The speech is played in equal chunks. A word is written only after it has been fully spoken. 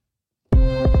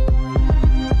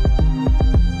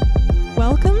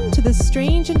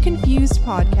Strange and Confused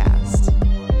podcast,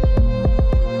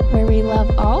 where we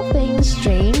love all things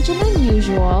strange and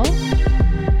unusual,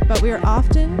 but we are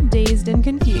often dazed and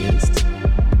confused.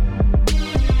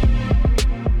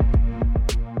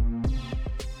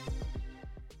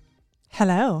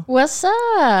 Hello. What's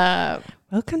up?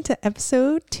 Welcome to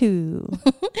episode 2.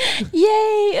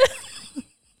 Yay!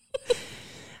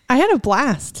 I had a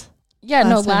blast. Yeah,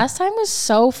 last time was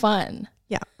so fun.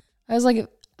 Yeah. I was like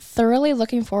thoroughly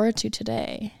looking forward to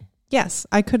today. Yes,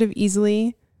 I could have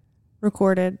easily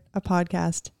recorded a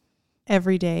podcast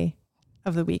every day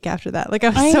of the week after that. Like I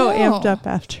was so amped up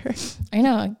after. I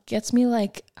know. It gets me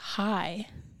like high.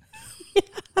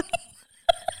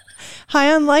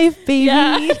 High on life, baby.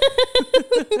 Yeah.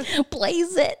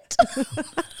 Blaze it.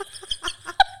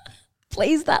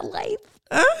 Blaze that life.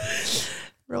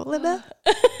 Roll it up.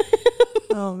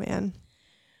 Oh, man.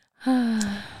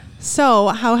 So,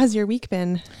 how has your week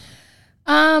been?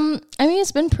 I mean,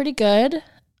 it's been pretty good.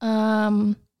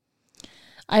 I've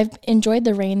enjoyed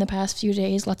the rain the past few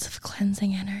days. Lots of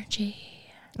cleansing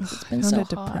energy. It's been so hot.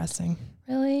 Depressing.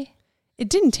 Really? It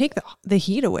didn't take the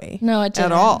heat away. No, it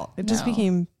didn't. At all. It just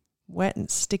became wet and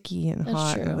sticky and That's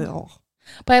hot. True.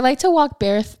 But I like to walk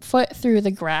barefoot through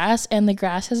the grass, and the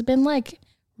grass has been like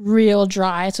real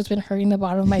dry, so it's been hurting the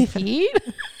bottom of my feet.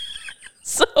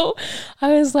 So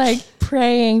I was like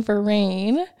praying for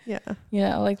rain. Yeah. You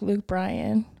know, like Luke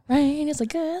Bryan. Rain is a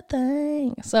good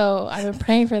thing. So I've been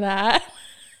praying for that.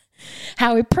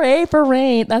 How we pray for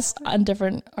rain. That's a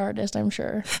different artist, I'm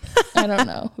sure. I don't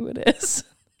know who it is.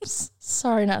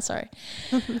 Sorry, not sorry.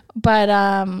 But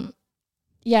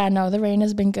yeah, no, the rain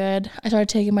has been good. I started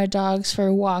taking my dogs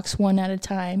for walks one at a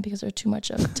time because they're too much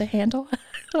to handle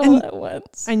all at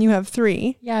once. And you have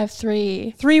 3? Yeah, I have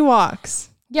 3. 3 walks.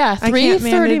 Yeah, 3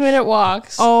 30-minute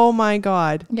walks. Oh my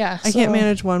God. Yeah. I can't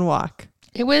manage one walk.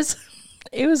 It was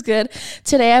good.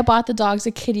 Today I bought the dogs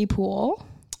a kiddie pool.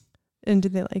 And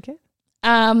did they like it?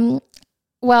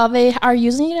 Well, they are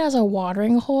using it as a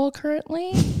watering hole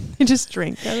currently. They just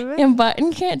drink out of it? And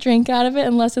Button can't drink out of it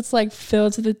unless it's like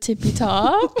filled to the tippy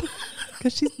top.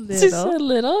 Because she's little. She's so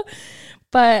little.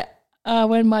 But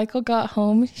when Michael got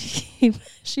home,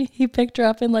 he picked her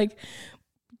up and like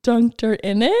dunked her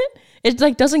in it. It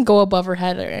like doesn't go above her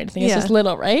head or anything. It's just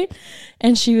little, right?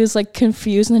 And she was like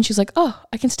confused, and then she's like, "Oh,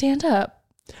 I can stand up."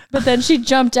 But then she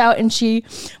jumped out, and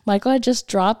Michael had just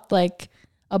dropped like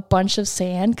a bunch of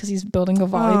sand because he's building a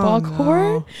volleyball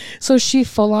court. So she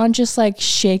full on just like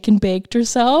shake and baked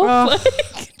herself,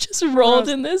 like just rolled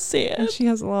in this sand. And she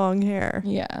has long hair.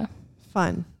 Yeah,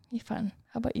 fun.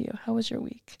 How about you? How was your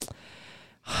week?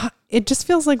 It just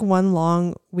feels like one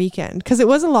long weekend because it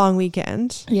was a long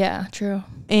weekend. Yeah, true.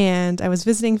 And I was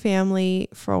visiting family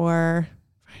for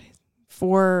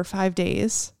 4 or 5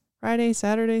 days. Friday,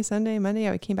 Saturday, Sunday, Monday.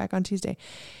 I came back on Tuesday.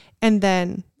 And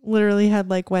then literally had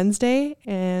like Wednesday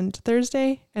and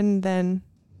Thursday. And then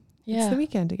it's the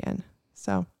weekend again.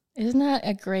 So isn't that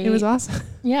a great... It was awesome.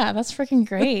 Yeah, that's freaking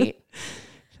great.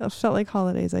 Felt like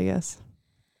holidays, I guess.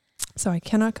 So I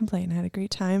cannot complain. I had a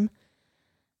great time.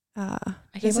 I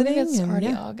can't believe it's already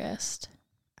August.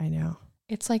 I know.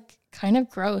 It's like kind of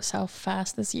gross how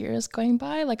fast this year is going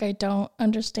by. Like I don't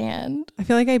understand. I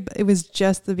feel like it was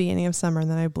just the beginning of summer and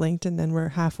then I blinked and then we're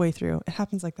halfway through. It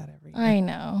happens like that every year. I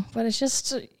know, but it's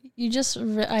just,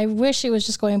 I wish it was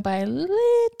just going by a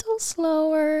little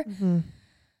slower. Mm-hmm.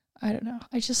 I don't know.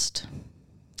 It's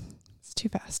too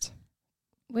fast.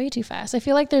 Way too fast. I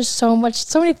feel like there's so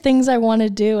many things I want to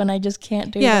do and I just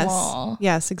can't do them all.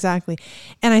 Yes, exactly.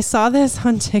 And I saw this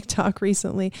on TikTok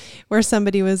recently where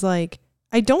somebody was like,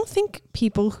 I don't think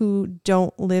people who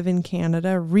don't live in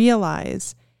Canada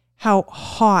realize how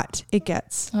hot it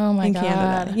gets in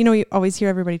Canada. You know, you always hear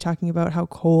everybody talking about how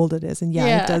cold it is. And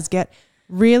it does get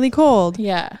really cold.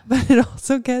 Yeah. But it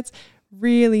also gets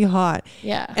really hot.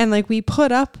 Yeah. And like we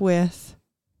put up with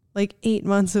like 8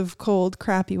 months of cold,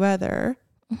 crappy weather.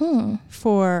 Mm-hmm.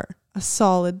 For a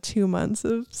solid 2 months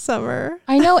of summer.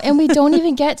 I know, and we don't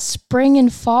even get spring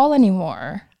and fall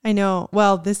anymore. I know.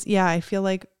 Well, I feel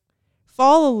like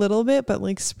fall a little bit, but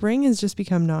like spring has just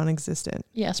become non-existent.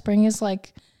 Yeah, spring is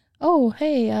like, oh,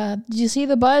 hey, did you see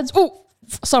the buds? Oh,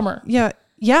 summer. Yeah,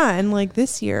 and like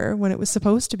this year when it was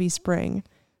supposed to be spring,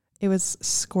 it was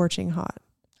scorching hot.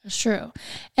 That's true.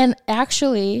 And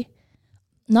actually,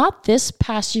 not this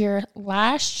past year,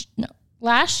 last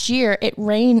year, it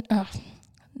rained. Oh,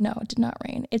 no, it did not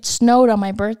rain. It snowed on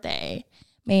my birthday,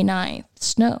 May 9th. It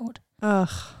snowed. Ugh.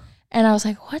 And I was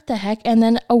like, what the heck? And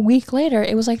then a week later,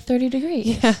 it was like 30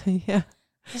 degrees. Yeah.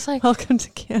 It's like, welcome to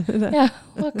Canada. Yeah.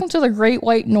 Welcome to the Great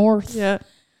White North. Yeah.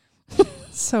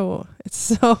 So it's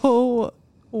so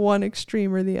one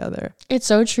extreme or the other. It's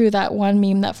so true. That one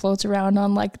meme that floats around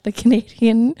on like the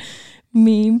Canadian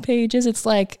meme pages. It's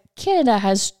like Canada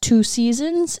has 2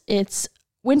 seasons. It's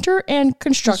winter and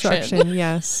construction.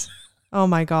 Yes. Oh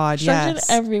my God. Construction Yes.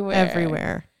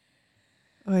 everywhere.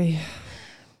 Oy.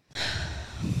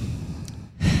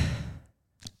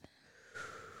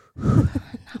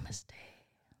 Namaste.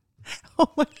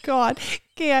 Oh my God.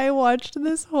 Okay, I watched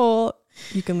this whole,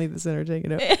 you can leave this in or take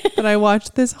it out, but I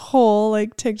watched this whole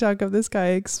like TikTok of this guy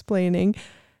explaining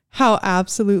how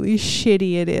absolutely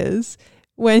shitty it is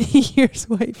when he hears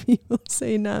white people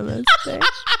say namaste.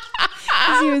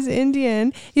 Because he was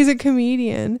Indian, he's a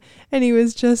comedian, and he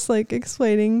was just like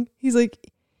explaining, he's like,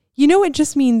 you know, it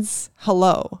just means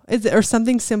hello, is it, or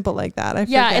something simple like that. I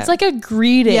forget. It's like a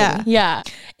greeting. Yeah.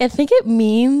 I think it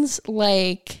means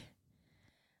like,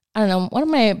 I don't know. One of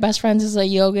my best friends is a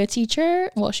yoga teacher.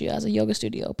 Well, she has a yoga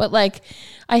studio, but like,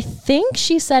 I think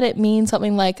she said it means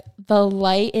something like the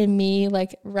light in me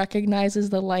like recognizes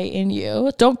the light in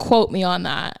you. Don't quote me on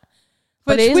that.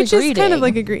 But which is kind of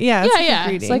like a greeting. Yeah.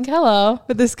 It's like hello.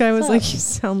 But this guy was like, you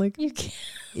sound like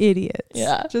idiots.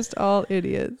 Yeah. Just all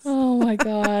idiots. Oh my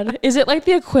God. Is it like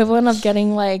the equivalent of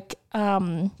getting like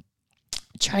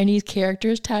Chinese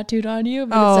characters tattooed on you,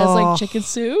 but it says like chicken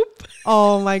soup?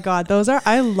 Oh my God.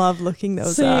 I love looking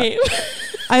those Same. up.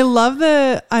 I love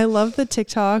the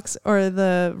TikToks or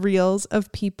the reels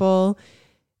of people,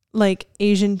 like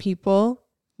Asian people,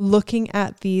 looking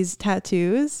at these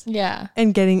tattoos. Yeah.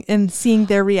 And seeing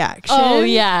their reaction. Oh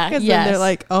yeah. Because then they're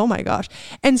like, oh my gosh.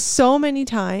 And so many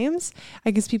times,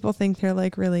 I guess people think they're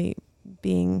like really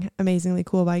being amazingly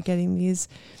cool by getting these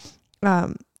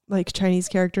like Chinese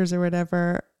characters or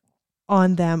whatever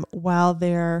on them while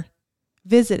they're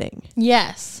visiting.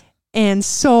 Yes. And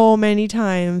so many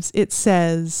times it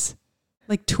says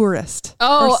like tourist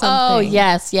or something. Oh,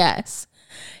 yes.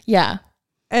 Yeah.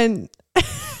 And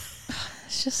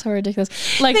it's just so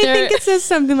ridiculous. Like they think it says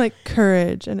something like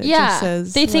courage, and it just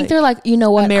says they think they're like, you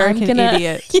know what, American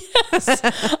idiot. Yes,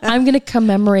 I'm gonna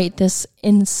commemorate this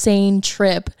insane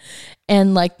trip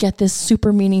and like get this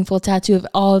super meaningful tattoo of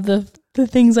all the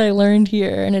things I learned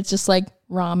here, and it's just like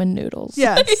ramen noodles.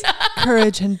 Yes,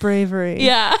 courage and bravery.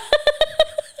 Yeah.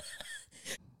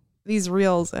 These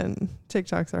reels and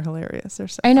TikToks are hilarious. They're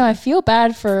so I know. funny. I feel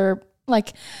bad for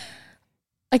like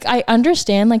I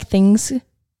understand like things.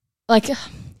 Like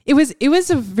it was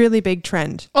a really big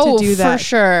trend to do that. For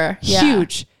sure. Yeah.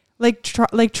 Huge. Like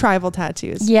tribal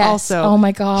tattoos. Yes. Also. Oh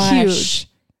my gosh. Huge.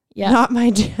 Yeah. Not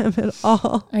my jam at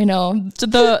all. I know.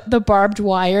 The barbed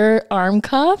wire arm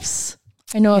cuffs.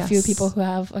 I know a few people who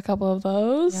have a couple of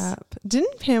those. Yeah.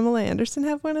 Didn't Pamela Anderson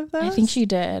have one of those? I think she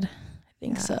did. I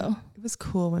think so. It was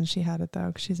cool when she had it though,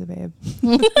 because she's a babe.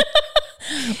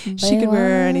 She could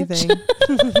wear anything.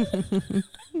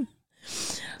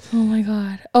 Oh my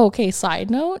God. Oh, okay. Side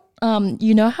note.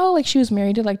 You know how like she was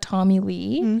married to like Tommy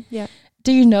Lee? Yeah.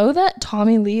 Do you know that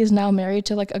Tommy Lee is now married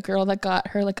to like a girl that got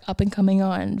her like up and coming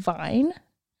on Vine?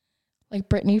 Like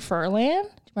Brittany Furlan. Do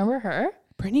you remember her?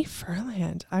 Brittany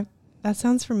Furlan. That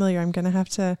sounds familiar. I'm going to have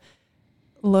to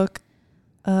look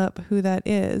up who that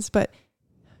is, but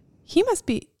he must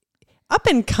be up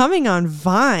and coming on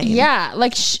Vine. Yeah.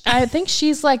 Like I think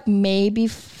she's like maybe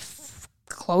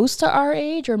close to our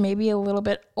age or maybe a little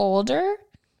bit older,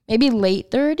 maybe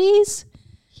late 30s.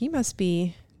 He must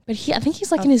be. But I think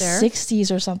he's like in his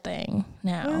 60s or something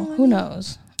now. Who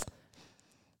knows?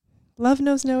 Love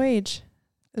knows no age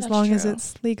as long as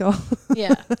it's legal.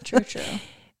 Yeah, true.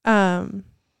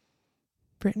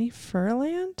 Brittany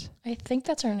Furlan? I think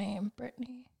that's her name,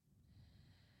 Brittany.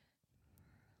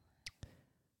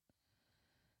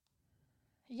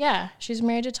 Yeah, she's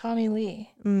married to Tommy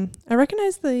Lee. I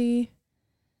recognize the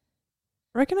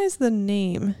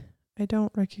name. I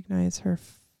don't recognize her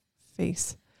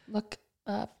face. Look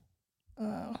up.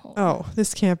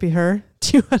 This can't be her.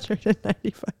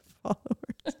 295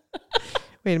 followers.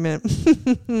 Wait a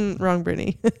minute. Wrong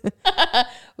Brittany.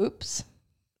 Oops.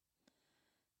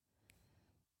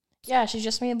 Yeah, she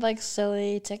just made like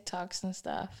silly TikToks and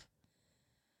stuff.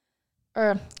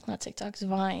 Or not TikToks,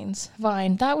 Vines.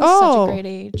 Vine. That was such a great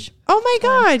age. Oh my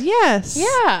God, yes.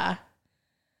 Yeah.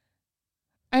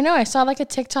 I know. I saw like a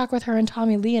TikTok with her and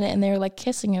Tommy Lee in it, and they were like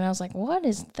kissing, and I was like, what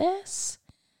is this?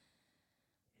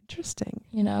 Interesting.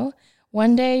 You know?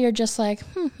 One day you're just like,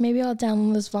 maybe I'll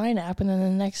download this Vine app, and then the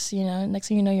next thing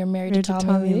you know, you're married to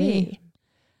Tommy Lee.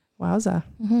 Wowza.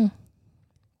 Mm-hmm.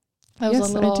 That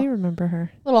was I do remember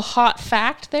her. Little hot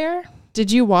fact there.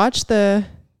 Did you watch the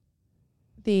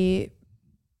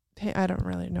I don't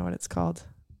really know what it's called,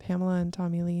 Pamela and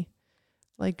Tommy Lee,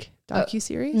 like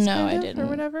docuseries? No, I didn't. Or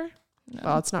whatever. No.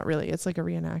 Well, it's not really. It's like a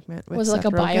reenactment. With Was it like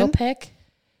Seth a Rogen. biopic?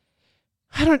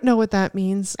 I don't know what that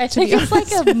means. I think it's like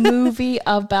a movie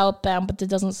about them, but it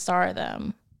doesn't star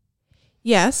them.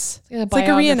 Yes. It's like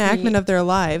a reenactment of their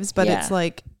lives, but it's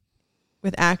like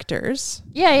with actors.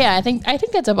 Yeah. I think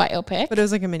that's a biopic. But it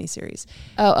was like a miniseries.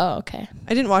 Oh, okay.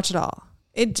 I didn't watch it all.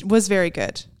 It was very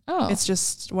good. Oh. It's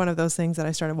just one of those things that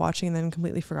I started watching and then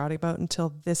completely forgot about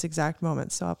until this exact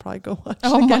moment. So I'll probably go watch it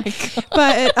again.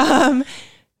 My God.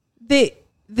 But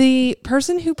the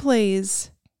person who plays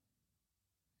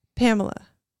Pamela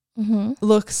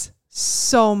looks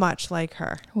so much like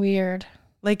her. Weird.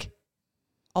 Like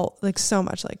so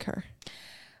much like her.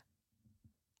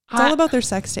 It's all about their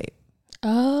sex tape.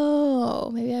 Oh,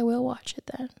 maybe I will watch it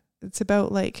then. It's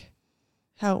about like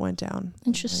how it went down.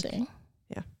 Interesting.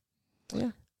 Like,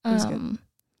 yeah. It was good.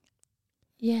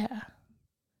 Yeah.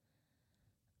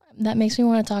 That makes me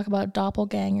want to talk about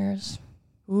doppelgangers.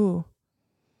 Ooh.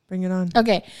 Bring it on.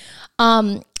 Okay.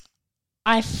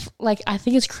 I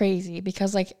think it's crazy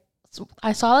because like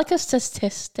I saw like a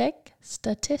statistic.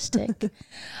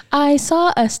 I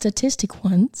saw a statistic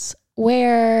once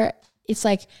where it's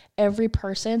like every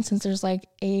person, since there's like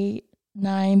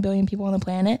 9 billion people on the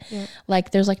planet,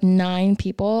 like there's like 9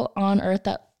 people on Earth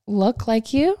that look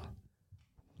like you.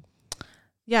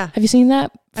 Yeah. Have you seen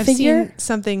that figure? I've seen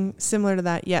something similar to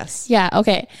that. Yes. Yeah.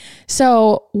 Okay.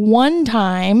 So one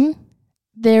time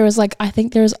there was like, I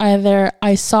think there's either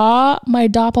I saw my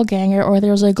doppelganger or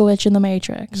there was a glitch in the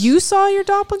Matrix. You saw your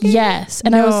doppelganger? Yes.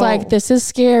 And I was like, this is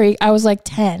scary. I was like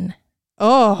 10.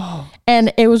 Oh.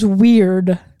 And it was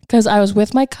weird because I was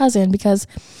with my cousin, because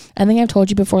I think I've told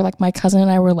you before, like my cousin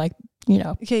and I were like,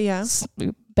 okay, yeah,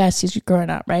 besties growing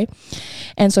up, right?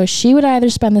 And so she would either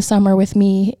spend the summer with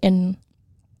me in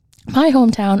my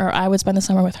hometown or I would spend the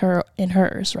summer with her in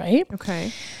hers, right?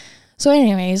 Okay. So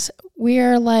anyways,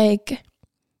 we're like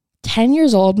 10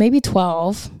 years old, maybe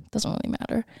 12, doesn't really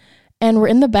matter. And we're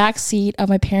in the back seat of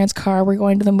my parents' car. We're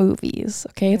going to the movies.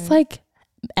 Okay. It's like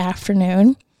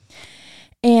afternoon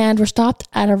and we're stopped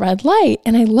at a red light,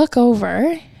 and I look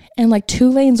over and like 2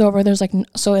 lanes over, there's like,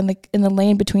 so in the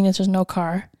lane between us, there's no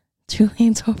car. 2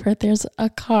 lanes over, there's a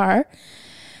car,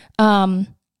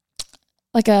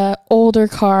 like a older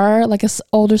car, like a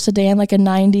older sedan, like a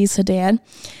 90s sedan.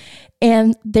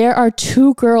 And there are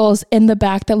 2 girls in the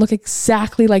back that look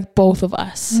exactly like both of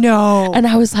us. No. And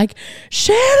I was like,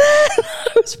 Shannon!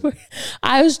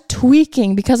 I was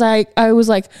tweaking because I was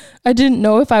like, I didn't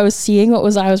know if I was seeing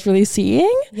what I was really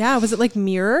seeing. Yeah. Was it like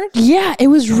mirrored? Yeah, it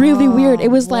was really weird.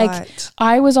 It was like,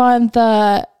 I was on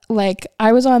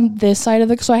this side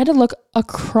of so I had to look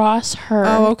across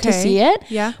her to see it.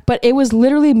 Yeah. But it was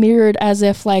literally mirrored as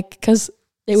if like, cause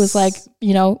it was like,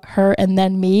 her and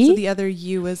then me. So the other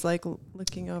you was like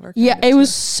looking over. Yeah, it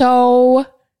was so,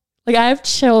 like, I have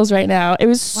chills right now. It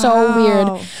was so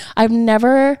weird. I've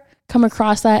never come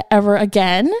across that ever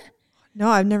again. No,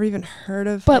 I've never even heard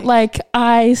of. But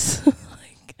I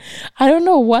don't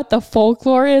know what the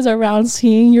folklore is around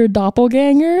seeing your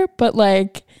doppelganger, but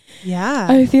like, yeah,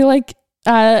 I feel like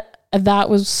that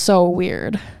was so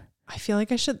weird. I feel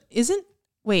like I should.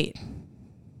 Wait.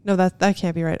 No, that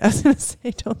can't be right. I was going to say,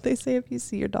 don't they say if you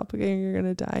see your doppelganger, you're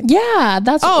going to die? Yeah,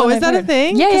 that's what is that heard. A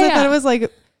thing? Yeah, I thought it was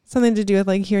like something to do with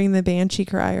like hearing the banshee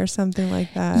cry or something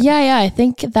like that. Yeah, I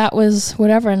think that was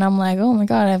whatever. And I'm like, oh my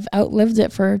God, I've outlived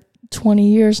it for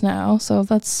 20 years now. So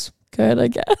that's good, I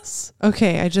guess.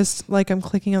 Okay, I'm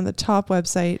clicking on the top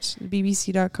website,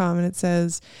 bbc.com, and it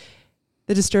says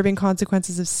the disturbing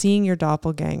consequences of seeing your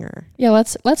doppelganger. Yeah,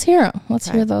 let's hear them. Let's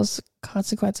hear those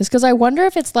consequences. Because I wonder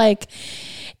if it's like,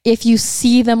 if you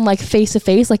see them like face to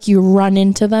face, like you run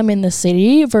into them in the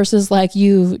city versus like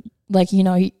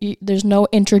there's no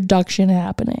introduction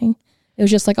happening. It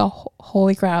was just like,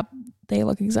 holy crap, they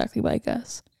look exactly like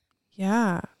us.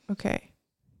 Yeah. Okay.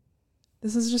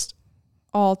 This is just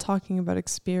all talking about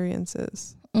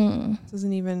experiences. It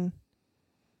doesn't even.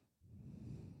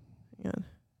 Hang on.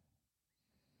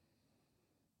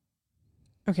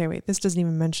 Okay, wait. This doesn't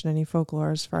even mention any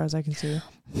folklore as far as I can see.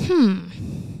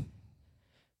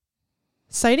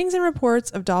 Sightings and reports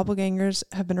of doppelgangers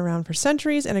have been around for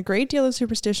centuries, and a great deal of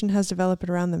superstition has developed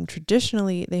around them.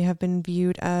 Traditionally, they have been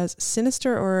viewed as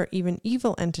sinister or even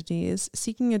evil entities.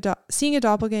 Seeing a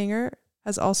doppelganger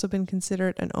has also been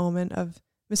considered an omen of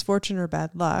misfortune or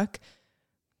bad luck.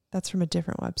 That's from a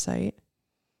different website.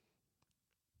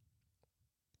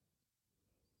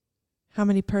 How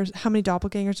many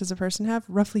doppelgangers does a person have?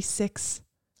 Roughly 6.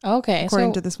 Okay,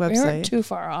 according to this website. We weren't too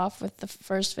far off with the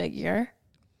first figure.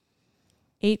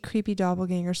 8 creepy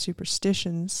doppelganger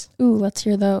superstitions. Ooh, let's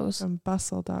hear those. From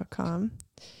bustle.com.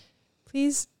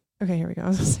 Please Okay, here we go. I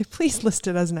was going to say, please list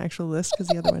it as an actual list because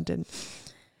the other one didn't.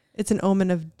 It's an omen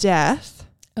of death.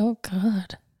 Oh,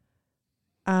 God.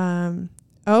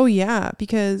 Oh, yeah,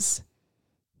 because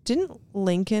didn't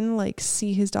Lincoln like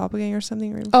see his doppelganger or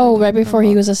something? Right before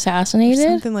he was assassinated?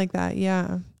 Something like that,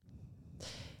 yeah.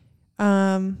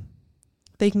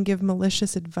 They can give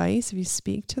malicious advice if you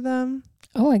speak to them.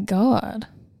 Oh, my God.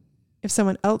 If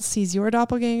someone else sees your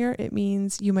doppelganger, it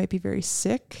means you might be very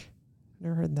sick.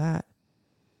 Never heard that.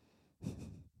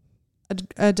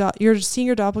 You're seeing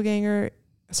your doppelganger.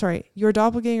 Sorry, your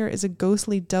doppelganger is a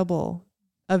ghostly double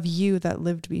of you that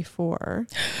lived before.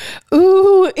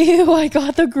 Ooh, ew, I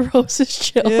got the grossest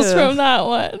chills from that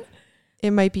one.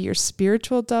 It might be your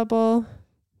spiritual double,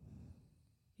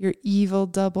 your evil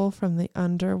double from the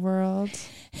underworld.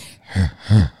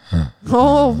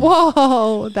 Oh,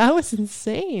 whoa, that was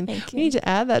insane. We need to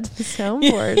add that to the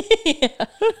soundboard.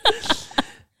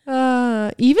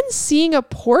 Even seeing a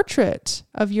portrait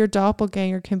of your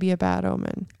doppelganger can be a bad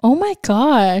omen. Oh my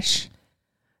gosh.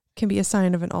 Can be a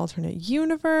sign of an alternate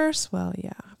universe. Well,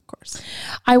 yeah, of course.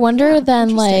 I wonder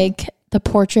then, like, the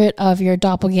portrait of your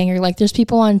doppelganger, like there's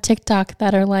people on TikTok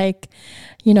that are like,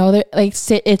 you know, like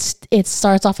it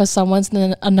starts off as someone's and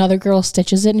then another girl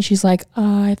stitches it and she's like,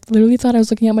 I literally thought I was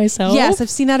looking at myself. Yes, I've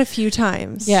seen that a few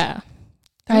times. Yeah.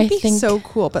 That would be so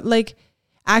cool. But like,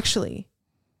 actually,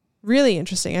 really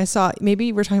interesting. I saw,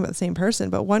 maybe we're talking about the same person,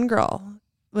 but one girl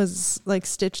was like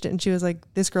stitched it and she was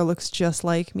like, this girl looks just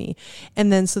like me. And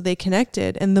then so they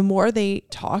connected, and the more they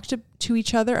talked to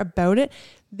each other about it,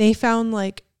 they found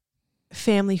like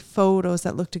family photos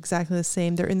that looked exactly the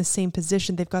same. They're in the same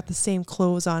position. They've got the same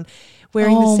clothes on,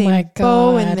 wearing the same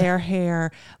bow in their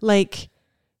hair. Like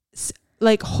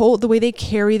the way they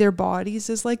carry their bodies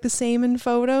is like the same in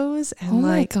photos. And oh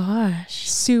my gosh,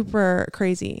 super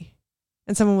crazy.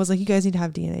 And someone was like, you guys need to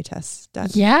have DNA tests done.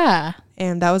 Yeah.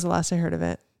 And that was the last I heard of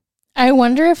it. I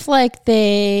wonder if like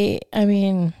my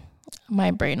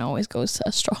brain always goes to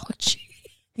astrology.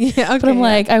 Yeah. Okay, but I'm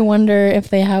like, I wonder if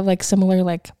they have like similar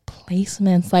like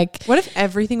placements. Like, what if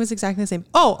everything was exactly the same?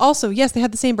 Oh, also, yes, they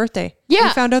had the same birthday. Yeah.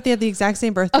 We found out they had the exact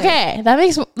same birthday. Okay. That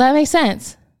makes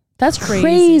sense. That's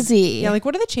crazy. Yeah. Like,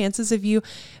 what are the chances of you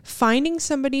finding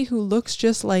somebody who looks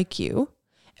just like you,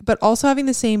 but also having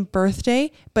the same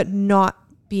birthday, but not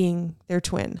being their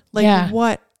twin? Like,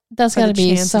 what? That's got to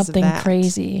be something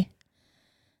crazy.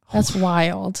 That's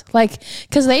wild. Like,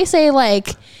 because they say like,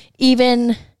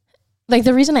 even like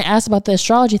the reason I asked about the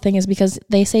astrology thing is because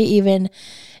they say even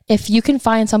if you can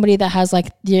find somebody that has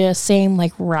like the same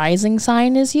like rising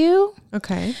sign as you,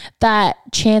 okay, that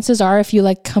chances are if you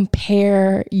like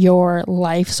compare your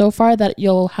life so far that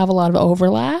you'll have a lot of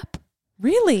overlap.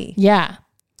 Really? Yeah.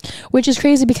 Which is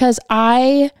crazy because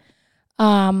what's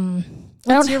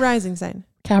your rising sign?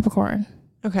 Capricorn.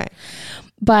 Okay.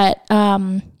 But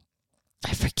I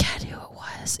forget who it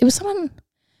was. It was someone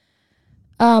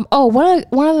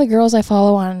one of the girls I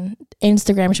follow on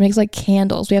Instagram, she makes like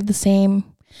candles. We have the same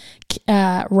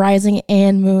rising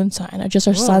and moon sign. Just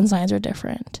our sun signs are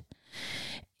different.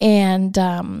 And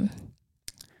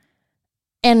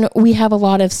we have a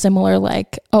lot of similar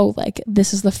like,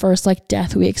 this is the first like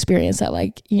death we experienced that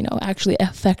like, you know, actually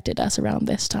affected us around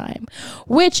this time.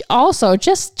 Which also,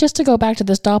 just to go back to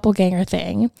this doppelganger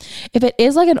thing, if it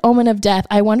is like an omen of death,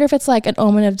 I wonder if it's like an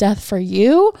omen of death for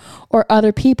you or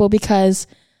other people, because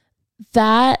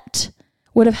that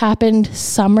would have happened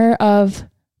summer of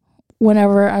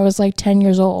whenever I was like 10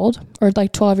 years old or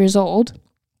like 12 years old.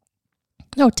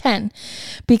 No, 10.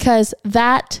 Because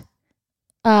that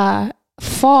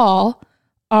fall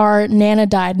our Nana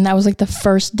died, and that was like the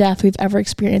first death we've ever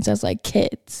experienced as like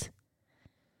kids.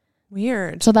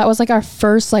 Weird. So that was like our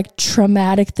first like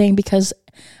traumatic thing because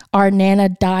our Nana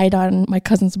died on my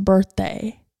cousin's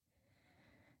birthday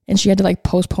and she had to like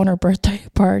postpone her birthday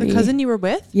party. The cousin you were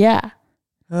with? Yeah.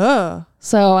 Oh.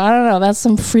 So I don't know, that's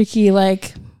some freaky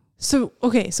like. So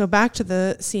okay, so back to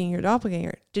the seeing your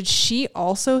doppelganger. Did she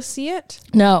also see it?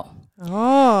 No.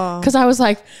 Oh. Because I was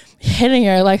like hitting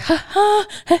her like, ha ha,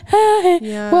 ha, ha,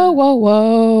 yeah.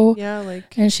 Whoa. Yeah,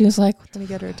 like. And she was like, what to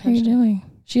get her attention. What are you doing?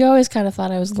 She always kind of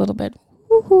thought I was a little bit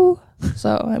woohoo.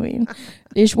 So, I mean,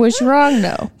 was she wrong?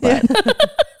 No. But. Yeah.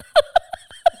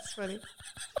 That's funny.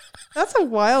 That's a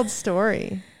wild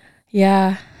story.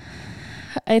 Yeah.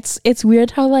 It's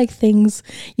weird how like things,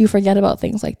 you forget about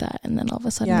things like that. And then all of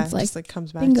a sudden it's like, just like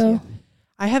comes back bingo. to you.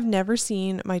 I have never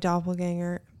seen my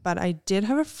doppelganger, but I did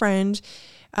have a friend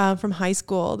from high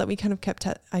school that we kind of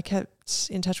I kept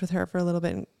in touch with her for a little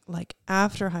bit, like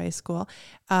after high school.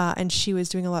 And she was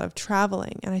doing a lot of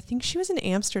traveling. And I think she was in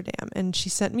Amsterdam, and she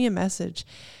sent me a message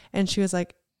and she was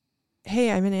like,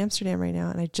 hey, I'm in Amsterdam right now,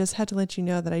 and I just had to let you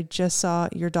know that I just saw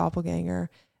your doppelganger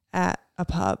at a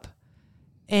pub.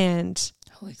 And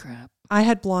holy crap. I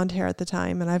had blonde hair at the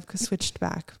time, and I've switched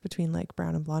back between like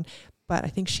brown and blonde, but I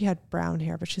think she had brown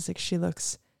hair, but she's like, she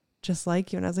looks just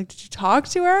like you. And I was like, did you talk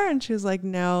to her? And she was like,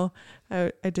 no,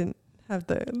 I didn't have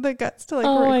the guts to like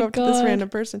go up to this random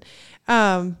person.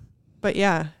 But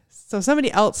yeah, so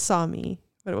somebody else saw me,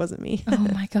 but it wasn't me. Oh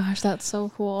my gosh, that's so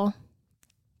cool.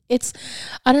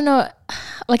 I don't know,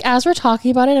 like as we're talking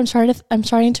about it, I'm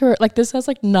starting to like, this has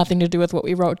like nothing to do with what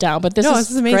we wrote down, but this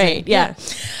is amazing. Great. Yeah.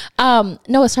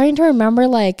 No, it's starting to remember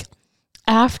like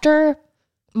after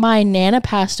my Nana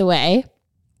passed away,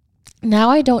 now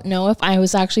I don't know if I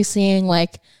was actually seeing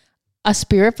like a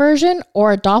spirit version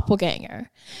or a doppelganger,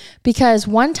 because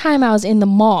one time I was in the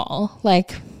mall,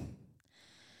 like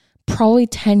probably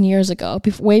 10 years ago,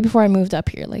 way before I moved up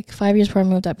here, like 5 years before I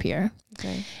moved up here.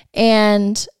 Okay.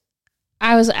 And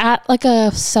I was at like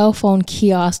a cell phone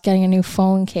kiosk getting a new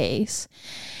phone case.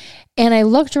 And I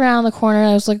looked around the corner and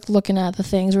I was like looking at the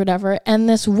things or whatever. And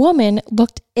this woman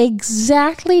looked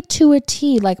exactly to a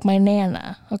T like my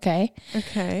Nana. Okay.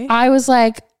 Okay. I was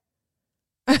like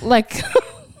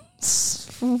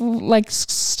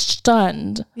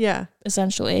stunned. Yeah.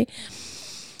 Essentially.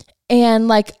 And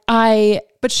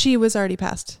but she was already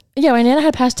passed. Yeah. My Nana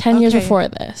had passed 10 years before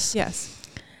this. Yes.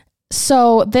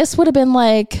 So this would have been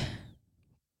like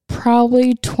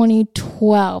probably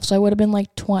 2012. So I would have been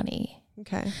like 20.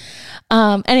 Okay.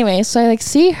 Anyway, so I like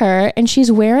see her and she's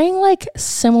wearing like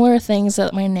similar things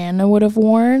that my Nana would have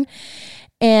worn,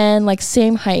 and like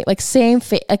same height, like same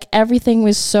face, like everything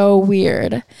was so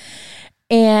weird.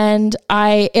 And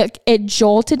it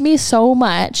jolted me so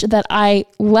much that I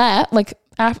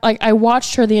I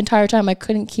watched her the entire time. I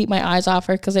couldn't keep my eyes off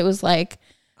her because it was like,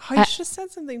 oh, you should have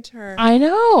said something to her. I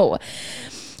know.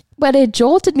 But it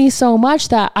jolted me so much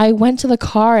that I went to the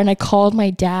car and I called my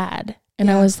dad. And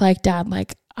I was like, Dad,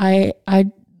 like, I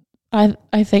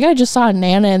think I just saw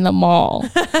Nana in the mall.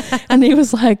 And he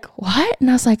was like, what? And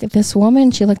I was like, this woman,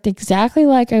 she looked exactly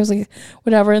like, I was like,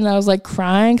 whatever. And I was like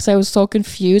crying because I was so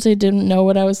confused. I didn't know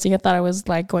what I was seeing. I thought I was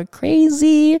like going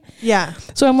crazy. Yeah.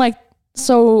 So I'm like,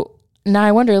 so now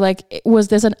I wonder, like, was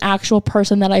this an actual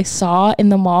person that I saw in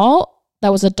the mall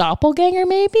that was a doppelganger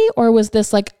maybe? Or was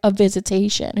this like a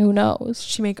visitation? Who knows? Did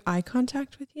she make eye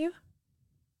contact with you?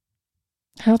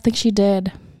 I don't think she did.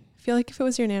 I feel like if it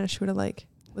was your Nana, she would have like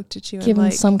looked at you and given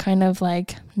like some kind of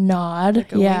like nod,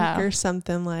 like a wink or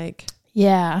something. Like,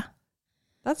 yeah,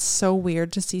 that's so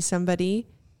weird to see somebody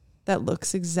that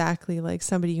looks exactly like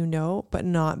somebody you know, but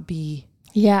not be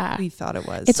who you thought it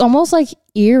was. It's almost like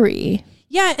eerie.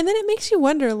 Yeah, and then it makes you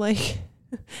wonder, like,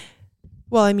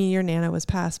 well, I mean, your Nana was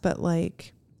passed, but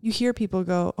like you hear people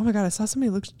go, "Oh my God, I saw somebody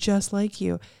who looks just like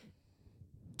you."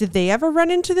 Did they ever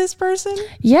run into this person?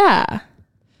 Yeah.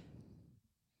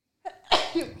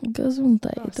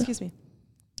 Oh, excuse me.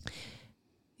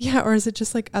 Yeah, or is it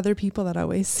just like other people that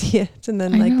always see it, and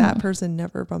then like that person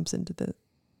never bumps into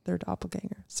their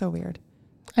doppelganger? So weird.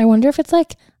 I wonder if it's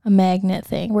like a magnet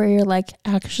thing where you're like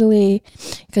actually,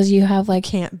 because you have like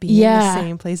can't be in the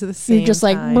same place at the same time. You're just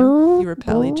like you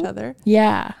repel each other.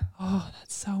 Yeah. Oh,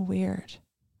 that's so weird.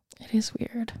 It is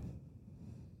weird.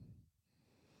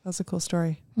 That was a cool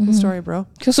story. Cool story, bro.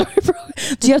 Cool story, bro.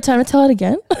 Do you have time to tell it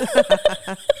again?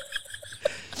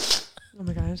 Oh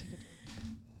my God.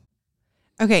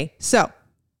 Okay, so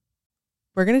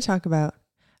we're going to talk about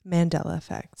Mandela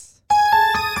effects.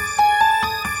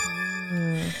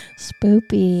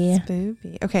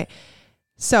 Spoopy. Okay,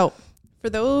 so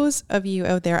for those of you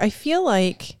out there, I feel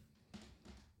like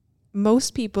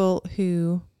most people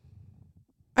who,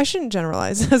 I shouldn't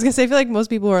generalize. I was going to say, I feel like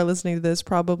most people who are listening to this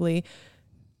probably,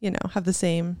 have the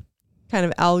same kind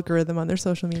of algorithm on their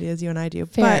social media as you and I do,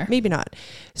 but maybe not.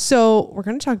 So we're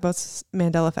going to talk about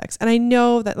Mandela effects. And I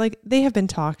know that like they have been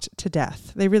talked to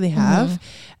death. They really have.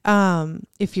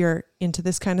 If you're into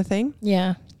this kind of thing.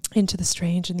 Yeah. Into the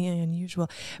strange and the unusual.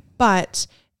 But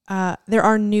there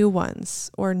are new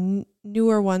ones, or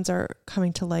newer ones are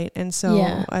coming to light. And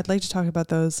so I'd like to talk about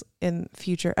those in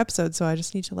future episodes. So I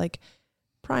just need to like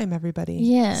prime everybody.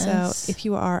 Yes. So if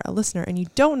you are a listener and you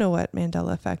don't know what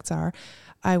Mandela effects are,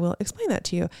 I will explain that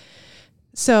to you.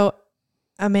 So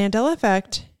a Mandela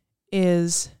effect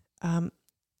is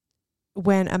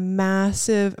when a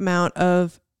massive amount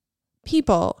of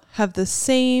people have the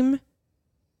same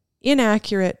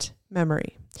inaccurate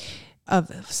memory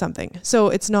of something. So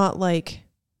it's not like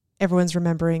everyone's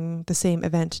remembering the same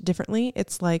event differently.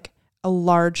 It's like a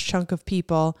large chunk of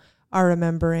people are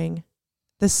remembering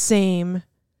the same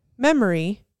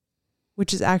memory,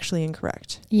 which is actually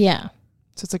incorrect. Yeah.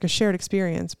 So it's like a shared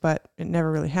experience, but it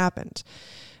never really happened.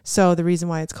 So the reason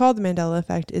why it's called the Mandela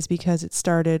effect is because it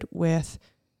started with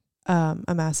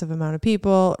a massive amount of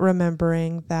people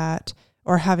remembering that,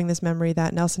 or having this memory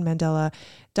that Nelson Mandela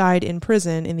died in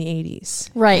prison in the 80s.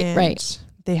 Right, and right.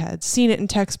 They had seen it in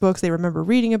textbooks. They remember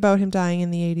reading about him dying in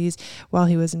the 80s while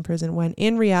he was in prison, when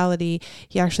in reality,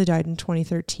 he actually died in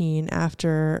 2013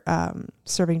 after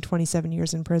serving 27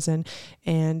 years in prison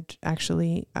and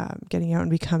actually getting out and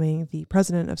becoming the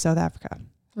president of South Africa.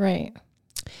 Right.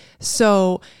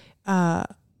 So,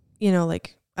 you know,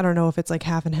 like, I don't know if it's like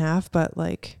half and half, but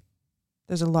like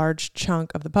there's a large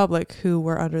chunk of the public who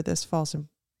were under this false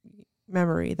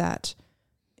memory that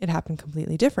it happened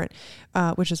completely different,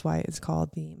 which is why it's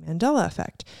called the Mandela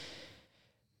effect.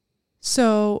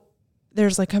 So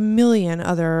there's like a million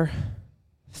other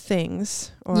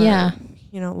things, or,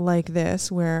 you know, like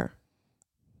this, where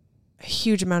a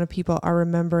huge amount of people are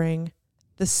remembering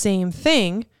the same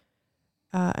thing.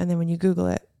 And then when you Google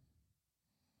it,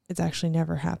 it's actually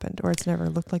never happened, or it's never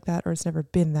looked like that, or it's never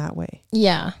been that way.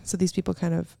 Yeah. So these people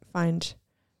kind of find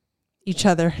each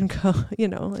other and go, you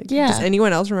know, like, Yeah. does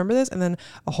anyone else remember this? And then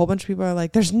a whole bunch of people are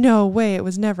like, there's no way, it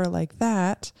was never like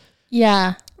that.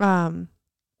 Yeah.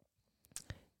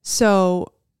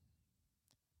 So,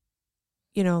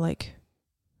 you know, like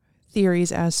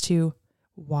theories as to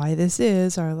why this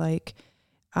is are like,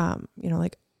 you know,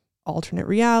 like alternate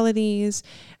realities,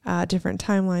 different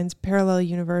timelines, parallel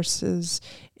universes,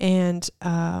 and,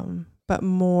 but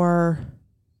more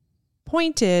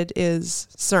pointed is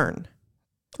CERN.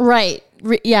 Right.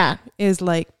 Yeah. Is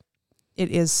like,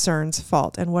 it is CERN's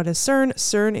fault. And what is CERN?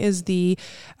 CERN is the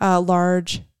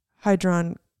large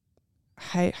hadron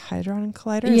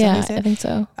collider. Yeah, I think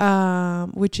so.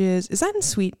 Which is that in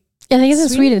Sweden? I think it's in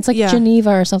Sweden. It's like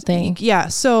Geneva or something. Yeah.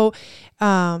 So,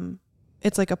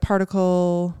 it's like a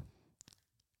particle,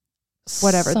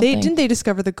 whatever. Something. They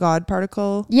discover the God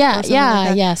particle? Yeah.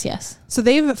 Yeah. Like Yes. So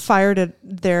they've fired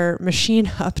their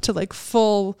machine up to like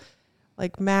full,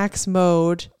 like max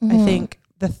mode. Mm-hmm. I think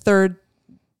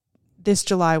this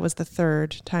July was the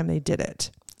third time they did it.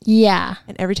 Yeah.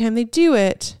 And every time they do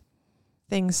it,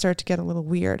 things start to get a little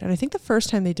weird. And I think the first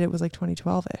time they did it was like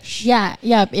 2012-ish. Yeah.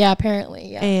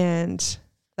 Apparently. Yeah. And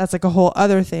that's like a whole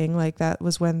other thing. Like that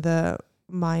was when the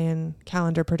Mayan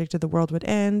calendar predicted the world would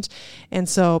end. And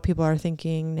so people are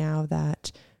thinking now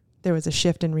that there was a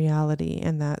shift in reality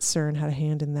and that CERN had a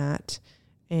hand in that.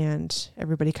 And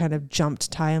everybody kind of jumped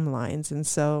timelines. And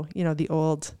so, you know, the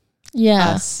old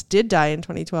us did die in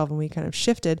 2012 and we kind of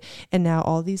shifted. And now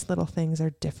all these little things are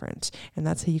different. And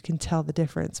that's how you can tell the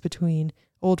difference between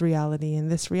old reality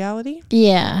and this reality.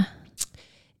 Yeah.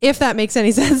 If that makes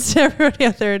any sense to everybody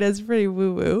out there, it is pretty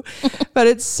woo-woo. But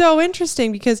it's so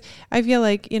interesting because I feel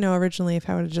like, you know, originally if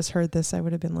I would have just heard this, I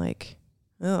would have been like,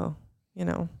 oh, you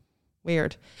know,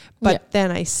 weird. But then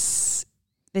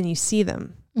then you see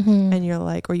them. Mm-hmm. And you're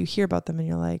like, or you hear about them and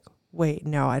you're like, wait,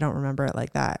 no, I don't remember it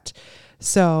like that.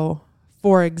 So,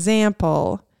 for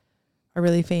example, a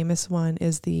really famous one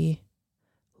is the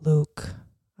Luke,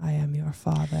 I am your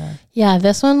father. Yeah,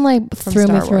 this one like threw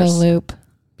me through a loop.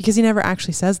 Because he never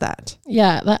actually says that.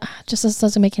 Yeah, that just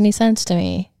doesn't make any sense to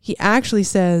me. He actually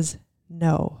says,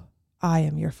 no, I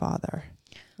am your father.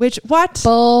 Which, what?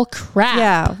 Bull crap.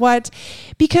 Yeah, what?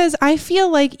 Because I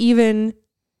feel like even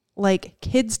like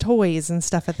kids' toys and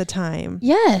stuff at the time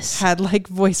had like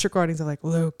voice recordings of like,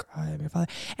 Luke, I am your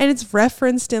father. And it's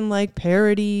referenced in like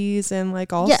parodies and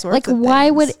like all sorts of things. Like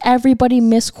why would everybody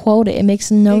misquote it? It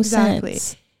makes no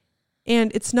sense.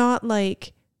 And it's not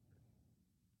like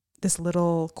this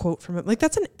little quote from it. Like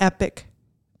that's an epic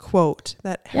quote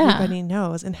that everybody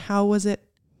knows. And how was it?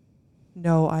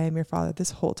 No, I am your father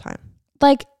this whole time.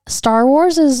 Like Star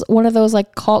Wars is one of those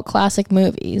like cult classic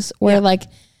movies where like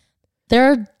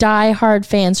they're diehard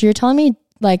fans. So you're telling me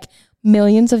like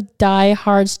millions of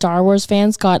diehard Star Wars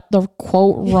fans got the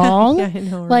quote wrong? Yeah, I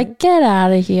know, right? Like get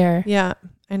out of here. Yeah,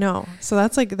 I know. So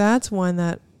that's one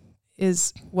that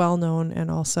is well known and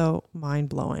also mind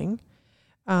blowing.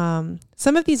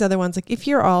 Some of these other ones, like if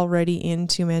you're already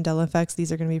into Mandela effects,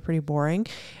 these are going to be pretty boring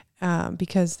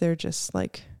because they're just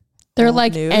like they're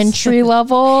like news. Entry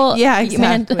level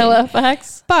Mandela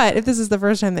effects. But if this is the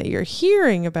first time that you're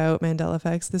hearing about Mandela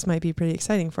effects, this might be pretty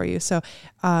exciting for you. So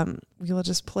we will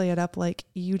just play it up like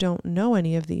you don't know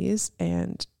any of these,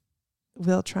 and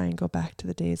we'll try and go back to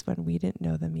the days when we didn't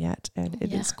know them yet. And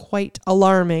it is quite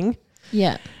alarming.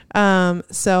 Yeah.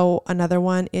 So another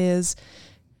one is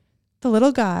the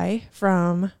little guy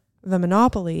from the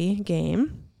Monopoly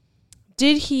game.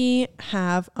 Did he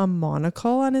have a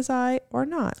monocle on his eye or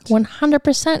not?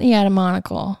 100% he had a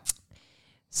monocle.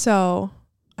 So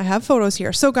I have photos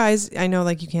here. So guys, I know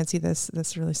like you can't see this.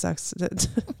 This really sucks to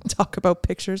talk about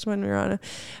pictures when we're on a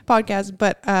podcast,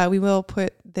 but we will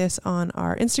put this on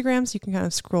our Instagram so you can kind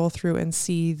of scroll through and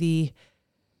see the,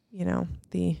 you know,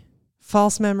 the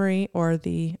false memory or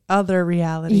the other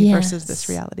reality versus this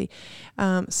reality.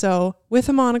 So with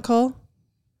a monocle.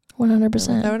 100%.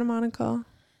 Without a monocle.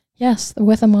 Yes,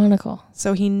 with a monocle.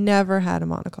 So he never had a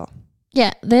monocle.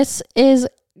 Yeah, this is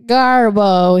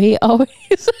Garbo. He always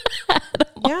had a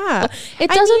monocle. Yeah. It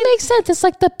doesn't make sense. It's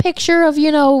like the picture of,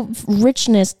 you know,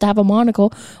 richness to have a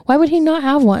monocle. Why would he not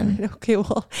have one? Okay,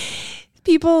 well,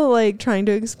 people like trying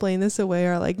to explain this away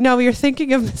are like, no, you're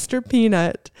thinking of Mr.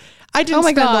 Peanut. I didn't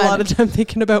spend a lot of time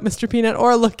thinking about Mr. Peanut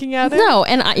or looking at it. No,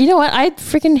 and you know what? I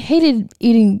freaking hated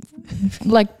eating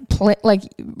like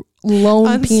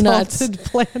lone peanuts.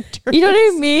 Planters. You know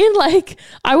what I mean? Like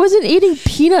I wasn't eating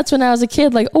peanuts when I was a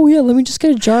kid. Like, oh yeah, let me just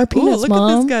get a jar of peanuts, look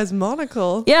Mom. at this guy's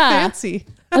monocle. Yeah, fancy.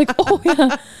 Like, oh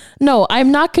yeah. No,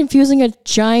 I'm not confusing a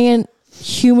giant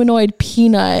humanoid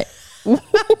peanut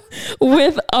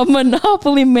with a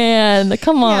Monopoly man.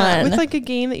 Come on. Yeah, with like a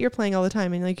game that you're playing all the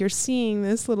time, and like you're seeing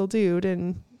this little dude,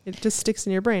 and it just sticks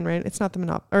in your brain, right? It's not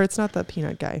the it's not the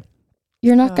peanut guy.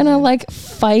 You're not gonna like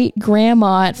fight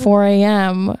grandma at 4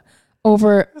 a.m.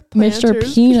 over Mr.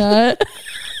 Peanut.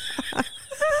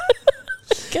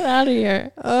 Get out of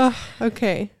here.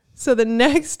 Okay. So the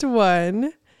next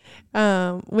one,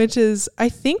 which is, I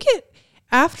think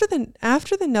after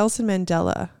the Nelson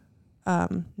Mandela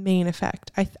main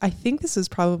effect, I think this is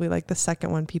probably like the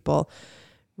second one people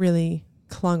really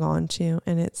clung on to,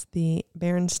 and it's the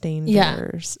Berenstain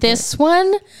Bears. This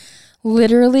one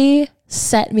literally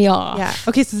set me off. Yeah.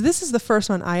 Okay, so this is the first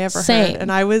one I ever heard,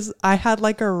 and I had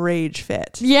like a rage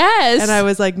fit. Yes. And I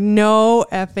was like, no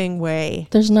effing way.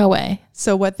 There's no way.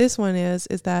 So what this one is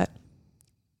that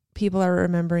people are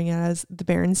remembering it as the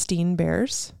Berenstain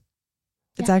Bears.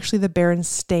 It's actually the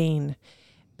Berenstain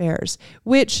Bears,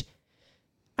 which,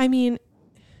 I mean,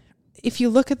 if you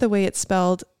look at the way it's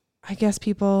spelled, I guess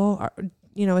people are,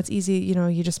 you know, it's easy, you know,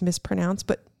 you just mispronounce,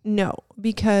 but no,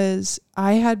 because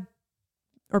Berenstain,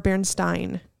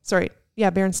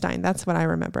 that's what I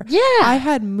remember. Yeah. I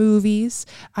had movies.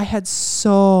 I had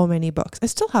so many books. I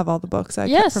still have all the books I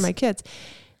kept for my kids.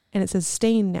 And it says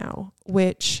stain now,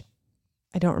 which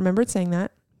I don't remember it saying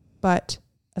that. But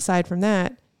aside from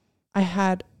that, I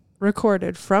had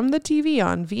recorded from the TV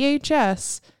on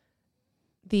VHS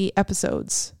the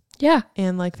episodes. Yeah.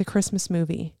 And like the Christmas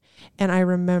movie. And I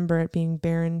remember it being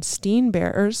Berenstain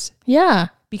Bears. Yeah.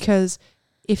 Because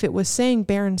if it was saying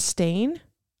Berenstain,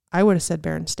 I would have said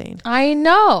Berenstain. I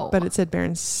know. But it said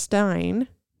Berenstain.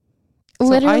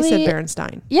 Literally. So I said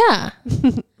Berenstain. Yeah.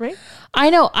 Right? I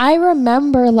know. I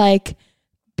remember like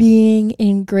being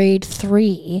in grade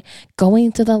 3,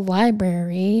 going to the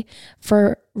library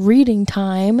for reading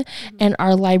time, and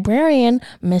our librarian,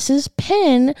 Mrs.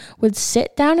 Pin, would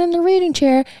sit down in the reading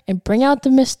chair and bring out the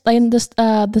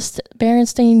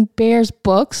Berenstain Bears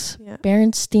books. Yeah.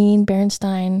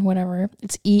 Berenstain, whatever.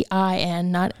 It's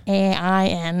E-I-N, not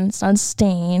A-I-N. It's not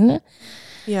stain.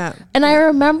 Yeah. And I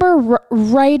remember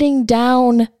writing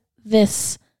down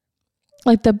this,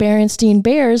 like the Berenstain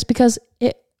Bears, because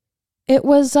it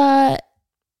was a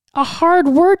hard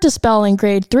word to spell in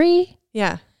grade 3.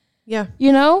 Yeah. Yeah.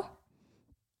 You know?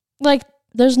 Like,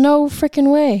 there's no freaking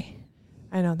way.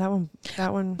 I know. That one.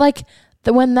 Like,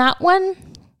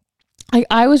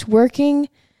 I was working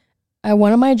at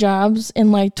one of my jobs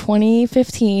in like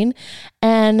 2015,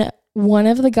 and one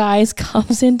of the guys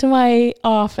comes into my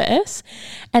office,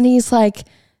 and he's like,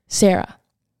 Sarah,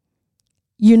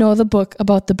 you know the book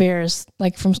about the bears,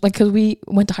 like from like, because we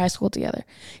went to high school together.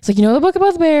 He's like, you know the book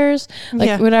about the bears,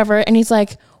 like whatever. And he's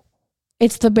like,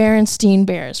 it's the Berenstain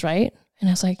Bears, right? And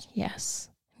I was like, yes.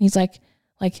 And he's like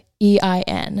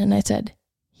E-I-N. And I said,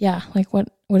 yeah, like what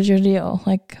is your deal?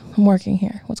 Like, I'm working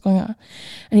here. What's going on?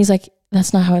 And he's like,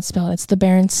 that's not how it's spelled. It's the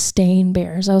Berenstain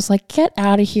Bears. I was like, get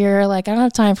out of here. Like, I don't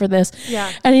have time for this.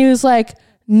 Yeah. And he was like,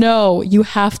 no, you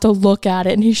have to look at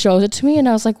it. And he shows it to me, and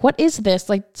I was like, what is this?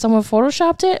 Like, someone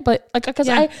photoshopped it? But like, because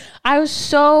I was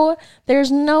so,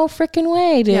 there's no freaking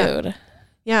way, dude.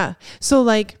 Yeah. So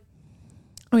like,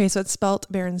 okay, so it's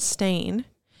spelt Berenstain,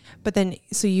 but then,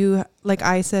 so you, like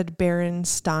I said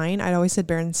Berenstain, I'd always said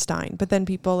Berenstain, but then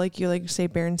people like you like say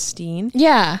Berenstain.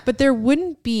 Yeah. But there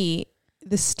wouldn't be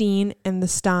the Steen and the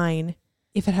Stein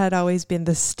if it had always been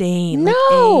the Stain.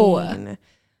 No. Like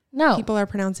no. People are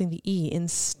pronouncing the E in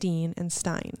Steen and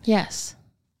Stein. Yes.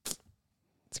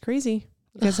 It's crazy.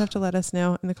 You guys have to let us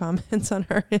know in the comments on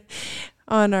our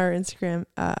Instagram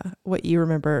what you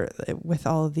remember with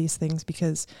all of these things,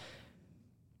 because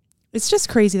It's just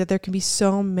crazy that there can be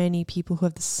so many people who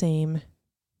have the same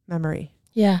memory.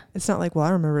 Yeah. It's not like, well,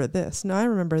 I remember this. No, I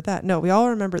remember that. No, we all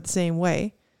remember it the same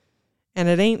way. And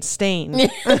it ain't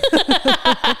stained.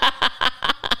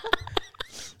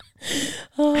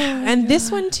 And this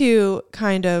one too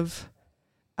kind of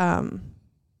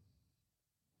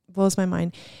blows my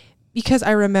mind because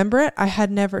I remember it. I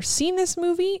had never seen this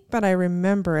movie, but I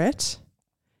remember it.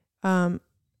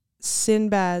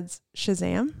 Sinbad's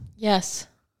Shazam. Yes.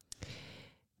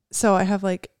 So I have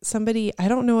like somebody, I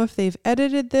don't know if they've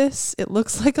edited this. It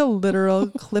looks like a literal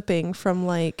clipping from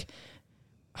like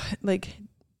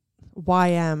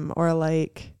YM or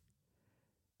like,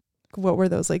 what were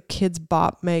those, like Kids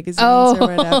Bop magazines or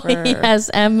whatever? Yes,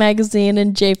 M Magazine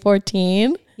and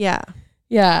J14. Yeah.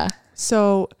 Yeah.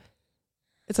 So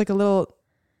it's like a little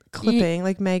clipping,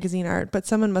 like magazine art, but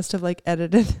someone must have like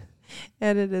edited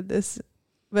this,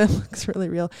 but it looks really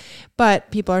real.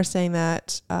 But people are saying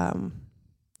that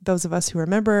those of us who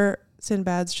remember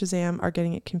Sinbad's Shazam are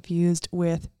getting it confused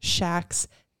with Shaq's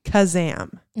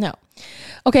Kazam. No.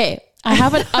 Okay. I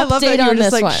have an update I love that you on were this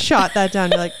just like one. shot that down.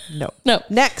 You're like, no. No.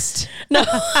 Next. No.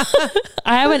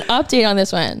 I have an update on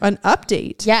this one. An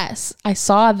update? Yes. I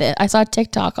saw this. I saw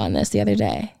TikTok on this the other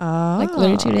day. Oh. Like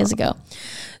literally 2 days ago.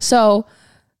 So,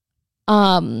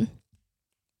 we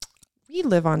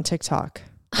live on TikTok.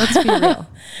 Let's be real.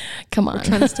 Come on. We're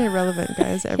trying to stay relevant,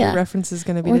 guys. Every reference is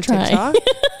going to be We're to trying. TikTok.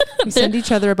 We send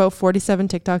each other about 47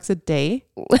 TikToks a day.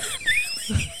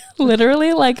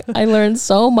 Literally, like I learned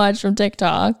so much from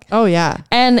TikTok. Oh, yeah.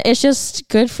 And it's just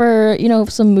good for,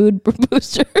 some mood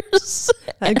boosters.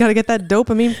 I got to get that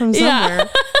dopamine from somewhere.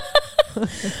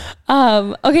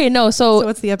 Yeah. Okay, no. So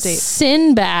what's the update?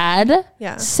 Sinbad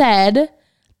said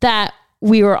that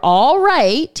we were all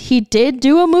right. He did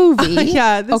do a movie.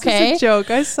 Yeah, this is a joke.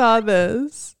 I saw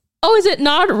this. Oh, is it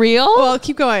not real? Well,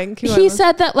 keep going. He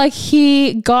said that like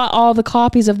he got all the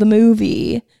copies of the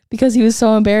movie because he was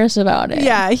so embarrassed about it.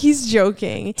 Yeah, he's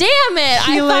joking. Damn it.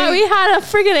 I thought we had a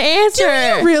freaking answer.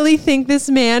 Do you really think this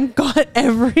man got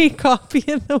every copy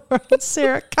in the world,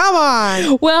 Sarah? Come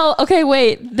on. Well, okay,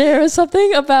 wait. There was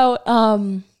something about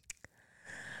oh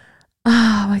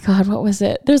my God, what was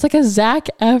it? There's like a Zac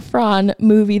Efron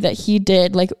movie that he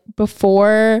did like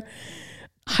before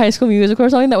High School Musical or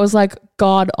something that was like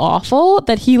god awful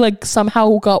that he like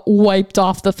somehow got wiped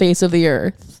off the face of the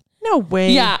earth. No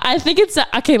way. Yeah, I think it's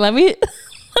okay. Let me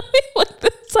look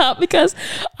this up because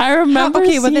I remember.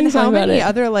 But then how many it.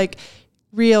 other like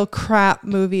real crap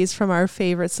movies from our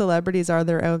favorite celebrities are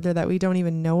there out there that we don't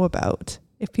even know about?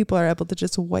 If people are able to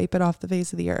just wipe it off the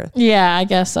face of the earth. Yeah, I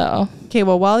guess so. Okay,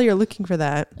 well, while you're looking for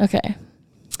that, okay,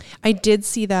 I did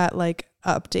see that like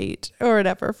update or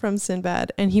whatever from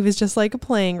Sinbad, and he was just like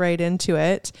playing right into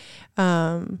it.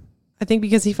 I think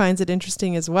because he finds it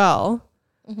interesting as well.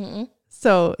 Mm-hmm.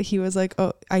 So he was like,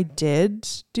 "Oh, I did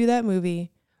do that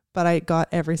movie, but I got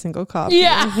every single copy."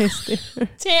 Yeah.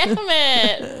 Damn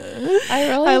it!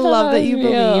 I love that you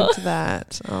believed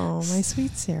that. Oh, my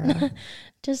sweet Sarah.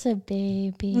 Just a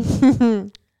baby.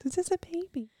 This is a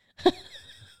baby.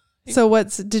 So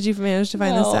did you manage to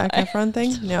find the Zac Efron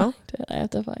thing? No? I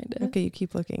have to find it. Okay, you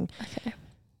keep looking. Okay.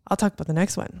 I'll talk about the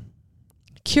next one.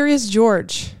 Curious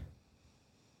George.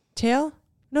 Tail?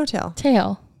 No tail.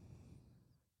 Tail.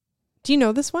 Do you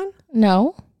know this one?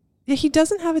 No. Yeah, he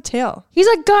doesn't have a tail. He's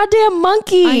a goddamn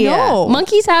monkey. I know.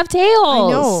 Monkeys have tails.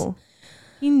 I know.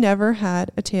 He never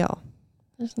had a tail.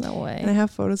 There's no way. And I have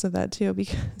photos of that too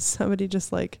because somebody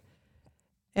just like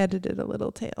edited a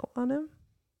little tail on him.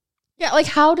 Yeah, like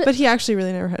how did... But he actually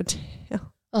really never had a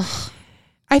tail. Ugh.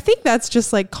 I think that's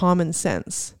just like common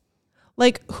sense.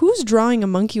 Like, who's drawing a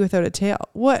monkey without a tail?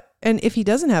 What? And if he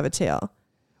doesn't have a tail,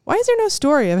 why is there no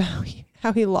story of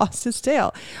how he lost his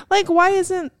tail? Like, why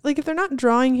isn't, like, if they're not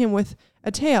drawing him with a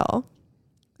tail,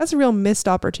 that's a real missed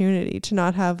opportunity to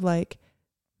not have like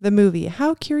the movie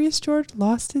How Curious George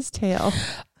Lost His Tail.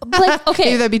 Like, okay.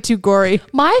 Maybe that'd be too gory.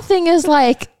 My thing is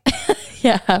like,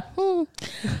 yeah.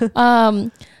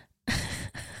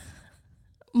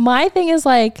 My thing is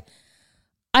like,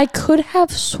 I could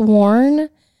have sworn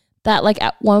that like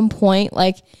at one point,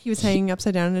 like He was hanging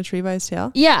upside down in a tree by his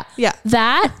tail. yeah, Yeah.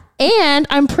 that, and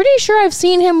I'm pretty sure I've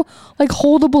seen him like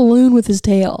hold a balloon with his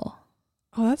tail.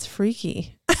 Oh, that's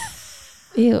freaky.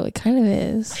 Ew, it kind of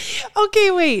is.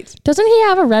 Okay, wait. Doesn't he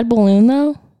have a red balloon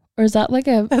though? Or is that like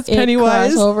That's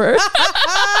Pennywise crossover?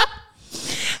 I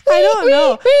don't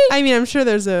know. I mean, I'm sure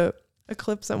there's a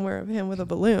clip somewhere of him with a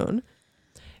balloon.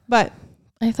 But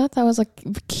I thought that was like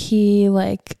the key,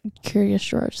 like Curious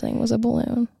George thing was a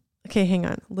balloon. okay, hang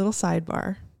on. Little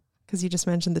sidebar, because you just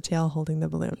mentioned the tail holding the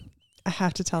balloon. I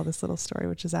have to tell this little story,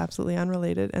 which is absolutely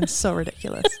unrelated and so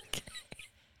ridiculous. Okay.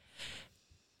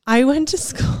 I went to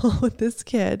school with this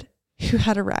kid who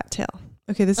had a rat tail.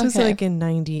 Okay, this was like in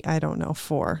 90, I don't know,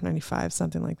 95,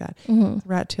 something like that.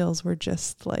 Rat tails were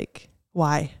just like,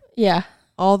 why? Yeah.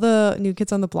 All the new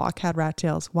kids on the block had rat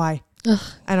tails. Why? Ugh,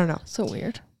 I don't know. so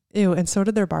weird. Ew, and so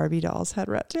did their Barbie dolls had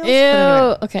rat tails. Ew.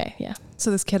 Anyway, okay, yeah.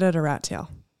 So this kid had a rat tail.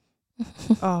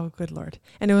 Oh, good Lord.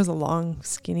 And it was a long,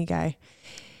 skinny guy.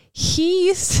 He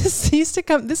used to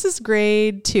come, this is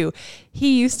grade 2.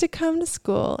 He used to come to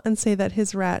school and say that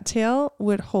his rat tail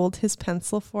would hold his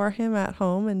pencil for him at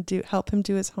home and help him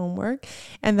do his homework,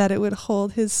 and that it would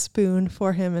hold his spoon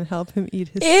for him and help him eat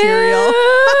his cereal.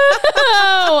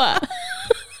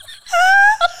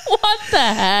 What the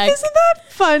heck? Isn't that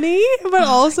funny? But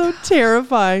also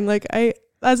terrifying. Like,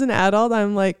 as an adult,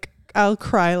 I'm like, I'll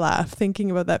cry laugh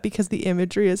thinking about that because the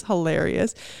imagery is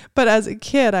hilarious. But as a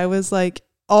kid, I was like,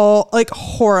 all like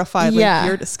horrified. Like,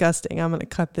 you're disgusting. I'm going to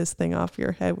cut this thing off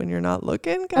your head when you're not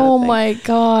looking. Oh my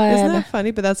God. Isn't that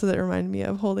funny? But that's what it reminded me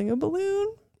of, holding a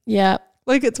balloon. Yeah.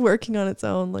 Like, it's working on its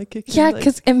own. Like, it can, yeah.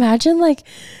 Cause imagine like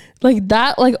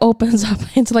that like opens up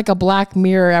into like a Black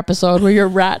Mirror episode where your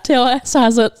rat tail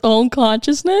has its own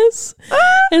consciousness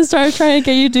and starts trying to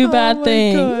get you to do bad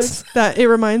things. God. That it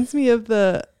reminds me of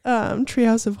the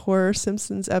Treehouse of Horror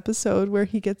Simpsons episode where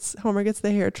Homer gets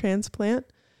the hair transplant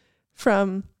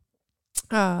from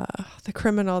the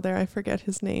criminal there. I forget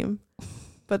his name,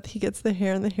 but he gets the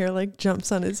hair and the hair like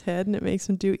jumps on his head and it makes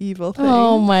him do evil things.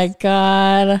 Oh my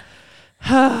God.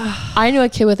 I knew a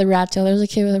kid with a rat tail. There was a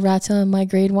kid with a rat tail in my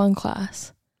grade 1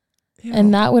 class. Ew.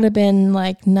 And that would have been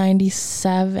like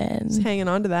 97. He's hanging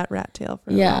on to that rat tail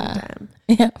for a long time.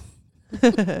 Yeah.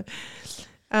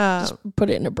 Just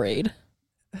put it in a braid.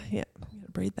 Yeah, I'm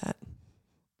gonna braid that.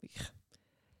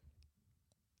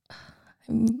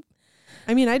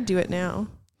 I mean, I'd do it now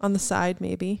on the side,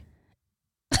 maybe.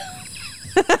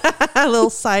 A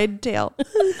little side tail.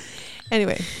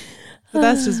 Anyway, but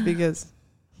that's just because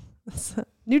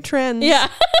new trends. Yeah.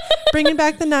 Bringing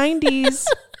back the 90s.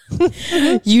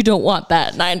 You don't want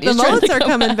that 90s. The mullets are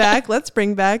coming back. Let's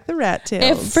bring back the rat tails.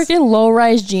 If freaking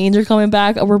low-rise jeans are coming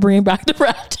back, we're bringing back the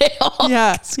rat tail.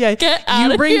 Yeah. Get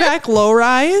out you bring here. back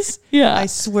low-rise? Yeah. I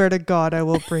swear to God, I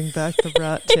will bring back the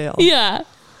rat tail. Yeah.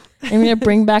 I'm going to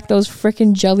bring back those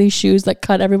freaking jelly shoes that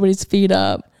cut everybody's feet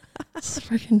up. It's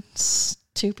freaking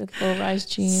stupid low-rise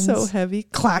jeans. So heavy.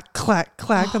 Clack, clack,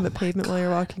 clack on the pavement while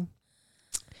you're walking.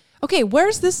 Okay,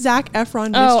 where's this Zac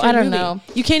Efron mystery I don't movie? know.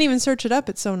 You can't even search it up.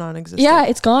 It's so non-existent. Yeah,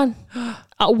 it's gone.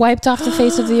 Wiped off the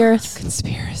face of the earth.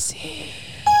 Conspiracy.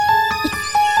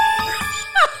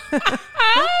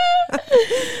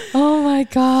 Oh my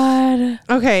God.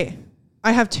 Okay,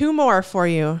 I have 2 more for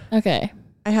you. Okay.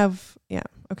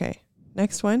 Okay.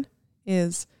 Next one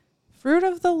is Fruit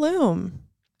of the Loom.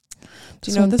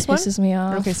 Do you This know this one? Pisses me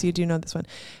off. Okay, so you do know this one.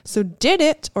 So did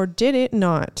it or did it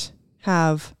not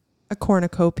have a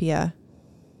cornucopia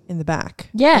in the back?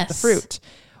 Yes. Of the fruit.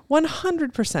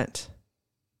 100%.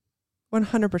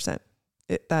 100%.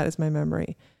 That is my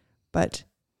memory. But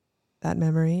that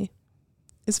memory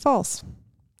is false.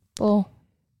 Oh.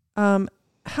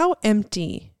 How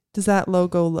empty does that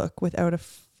logo look without a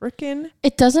frickin'?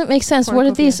 It doesn't make sense. What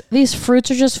if these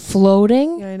fruits are just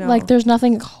floating? Yeah, I know. Like there's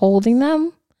nothing holding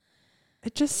them?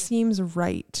 It just seems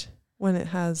right when it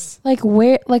has... Like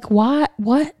where, like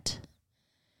what?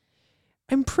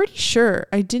 I'm pretty sure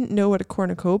I didn't know what a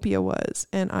cornucopia was,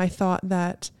 and I thought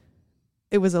that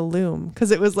it was a loom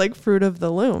because it was like Fruit of the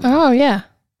Loom. Oh, yeah.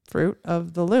 Fruit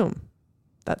of the Loom.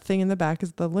 That thing in the back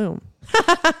is the loom.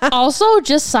 Also,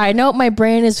 just side note, my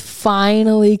brain is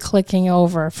finally clicking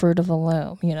over Fruit of the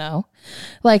Loom, you know?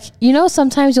 Like, you know,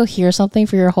 sometimes you'll hear something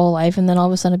for your whole life and then all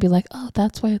of a sudden be like, oh,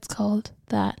 that's why it's called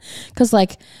that. Because,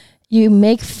 like, you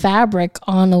make fabric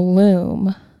on a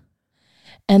loom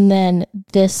and then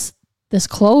this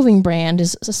clothing brand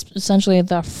is essentially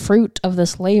the fruit of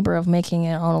this labor of making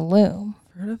it on a loom.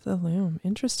 Fruit of the Loom.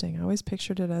 Interesting. I always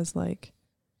pictured it as, like,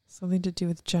 something to do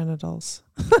with genitals.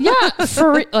 Yeah,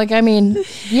 I mean,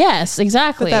 yes,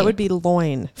 exactly. But that would be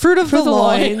loin. Fruit of the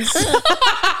loins.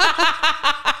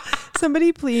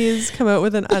 Somebody please come out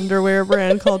with an underwear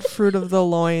brand called Fruit of the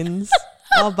Loins.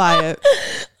 I'll buy it.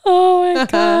 Oh my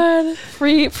God.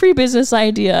 Free business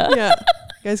idea. Yeah.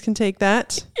 You guys can take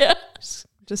that. Yeah.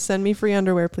 Just send me free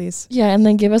underwear, please. Yeah, and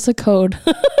then give us a code.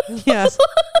 Yes.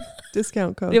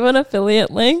 Discount code. Do you have an affiliate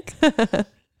link?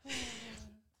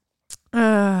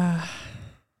 Yeah,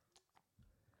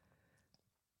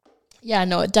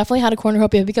 no, it definitely had a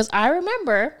cornucopia because I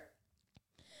remember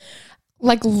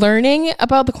like learning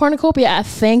about the cornucopia at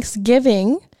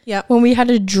Thanksgiving. Yeah. When we had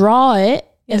to draw it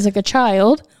as like a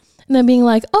child and then being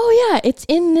like, oh yeah, it's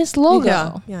in this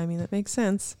logo. Yeah, I mean, that makes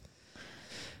sense.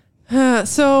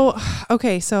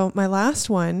 So my last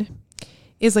one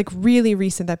is like really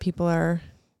recent that people are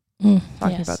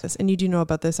talking about this. And you do know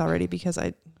about this already because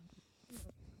I,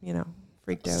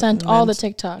 freaked out. Sent all the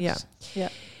TikToks. Yeah. Yeah.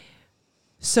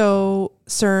 So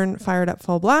CERN fired up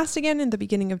full blast again in the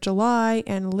beginning of July,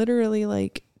 and literally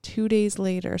like 2 days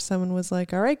later, someone was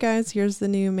like, all right, guys, here's the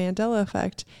new Mandela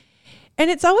effect.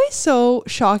 And it's always so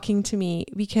shocking to me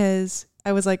because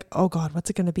I was like, oh God,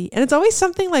 what's it going to be? And it's always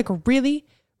something like really,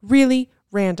 really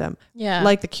random. Yeah.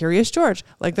 Like the Curious George,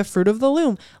 like the Fruit of the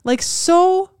Loom, like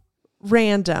so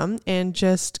random and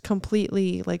just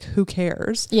completely like, who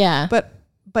cares? Yeah.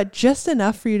 But just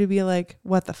enough for you to be like,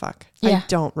 what the fuck? Yeah. I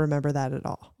don't remember that at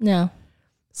all. No.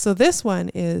 So this one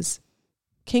is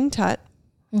King Tut.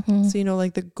 Mm-hmm. So,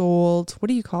 like the gold, what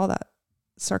do you call that?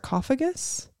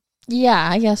 Sarcophagus? Yeah,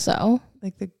 I guess so.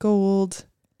 Like the gold.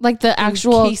 Like the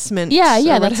actual casement. Yeah,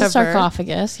 that's whatever. a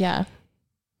sarcophagus. Yeah.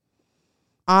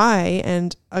 I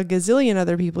and a gazillion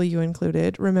other people, you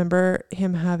included, remember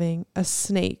him having a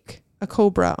snake, a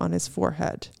cobra on his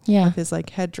forehead. Yeah. With his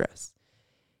like headdress.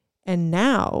 And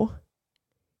now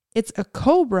it's a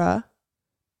cobra,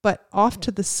 but off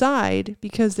to the side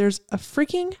because there's a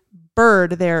freaking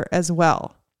bird there as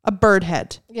well. A bird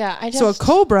head. Yeah. So a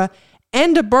cobra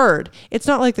and a bird. It's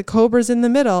not like the cobra's in the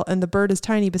middle and the bird is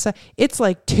tiny beside. It's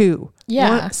like two.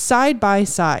 Yeah. One, side by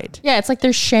side. Yeah. It's like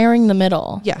they're sharing the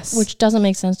middle. Yes. Which doesn't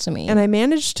make sense to me. And I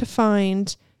managed to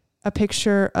find a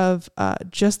picture of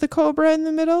just the cobra in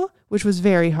the middle, which was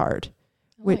very hard.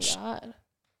 Which my God.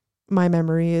 My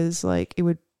memory is like it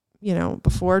would,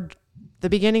 before the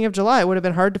beginning of July, it would have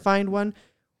been hard to find one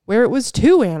where it was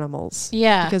two animals.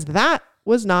 Yeah. Because that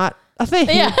was not a thing.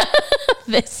 Yeah.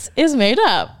 This is made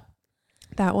up.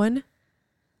 That one,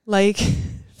 like,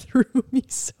 threw me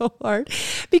so hard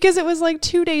because it was like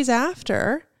 2 days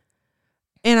after.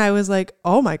 And I was like,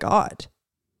 oh my God.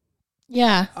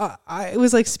 Yeah. I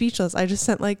was like speechless. I just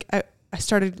sent like, I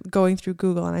started going through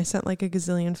Google and I sent like a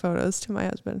gazillion photos to my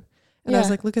husband. And I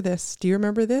was like, look at this. Do you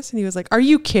remember this? And he was like, are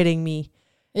you kidding me?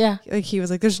 Yeah. Like he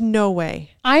was like, there's no way.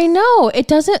 I know. It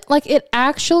doesn't like it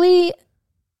actually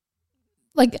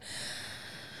like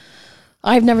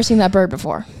I've never seen that bird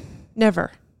before.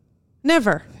 Never.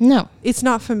 No. It's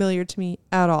not familiar to me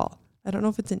at all. I don't know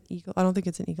if it's an eagle. I don't think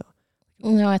it's an eagle.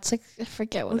 No, it's like I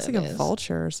forget what it looks it like is. A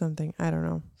vulture or something. I don't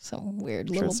know. Some weird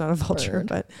I'm little sure it's not a vulture, bird.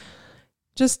 but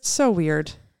just so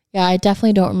weird. Yeah, I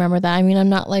definitely don't remember that. I mean, I'm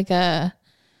not like a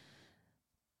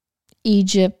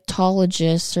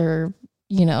Egyptologist or,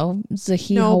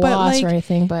 Zahi Hawass or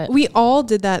anything, but we all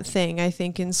did that thing, I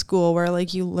think, in school where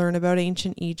like you learn about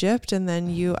ancient Egypt and then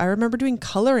I remember doing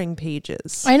coloring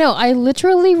pages. I know. I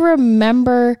literally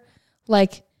remember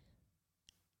like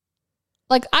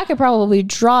I could probably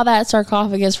draw that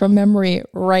sarcophagus from memory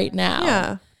right now.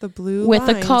 Yeah. The blue with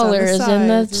the lines colors on the and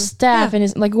the sides staff and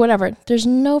his like whatever. There's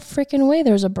no freaking way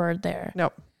there's a bird there.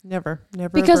 No, never.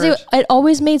 Because it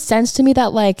always made sense to me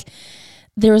that like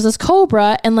there was this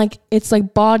cobra and like its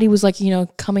like body was like,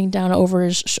 coming down over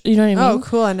his, you know what I mean? Oh,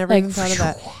 cool. I never like, even thought of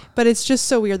that. But it's just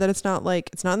so weird that it's not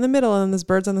in the middle and then this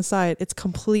bird's on the side. It's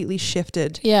completely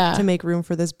shifted to make room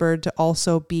for this bird to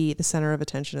also be the center of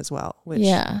attention as well, which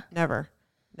never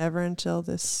until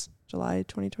this July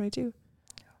 2022.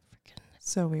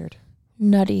 So weird.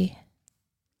 Nutty.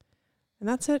 And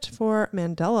that's it for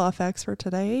Mandela effects for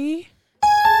today.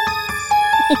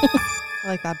 I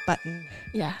like that button.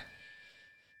 Yeah.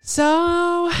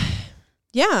 So,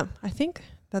 yeah, I think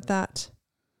that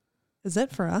is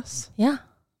it for us. Yeah.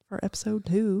 For episode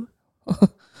 2.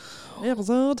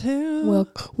 Episode 2. Well,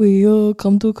 we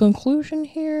come to a conclusion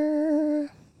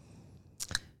here.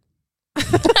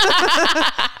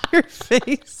 Your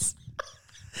face.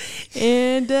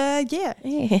 And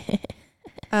yeah.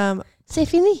 C'est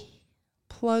fini.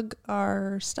 Plug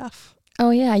our stuff.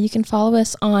 Oh yeah, you can follow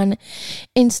us on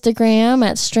Instagram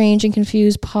at Strange and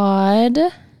Confused Pod.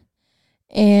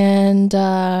 And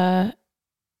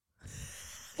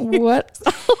what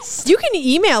else? You can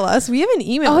email us. We have an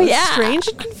email. Oh, yeah.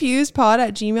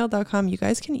 strangeandconfusedpod@gmail.com. You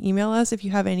guys can email us if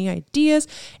you have any ideas,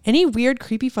 any weird,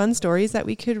 creepy, fun stories that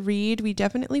we could read. We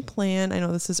definitely plan. I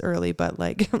know this is early, but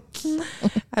like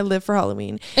I live for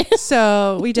Halloween.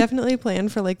 So we definitely plan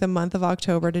for like the month of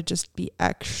October to just be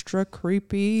extra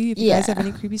creepy. If you guys have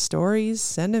any creepy stories,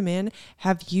 send them in.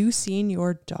 Have you seen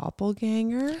your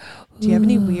doppelganger? Do you have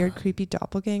any weird, creepy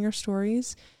doppelganger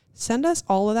stories? Send us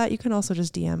all of that. You can also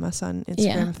just DM us on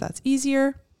Instagram if that's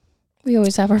easier. We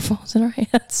always have our phones in our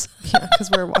hands. Yeah, because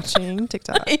we're watching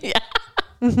TikTok.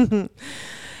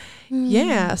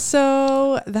 Yeah,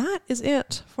 so that is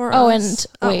it for us.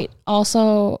 Wait,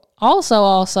 also,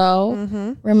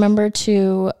 remember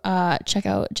to check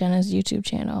out Jenna's YouTube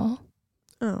channel.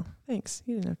 Oh, thanks.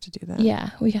 You didn't have to do that. Yeah,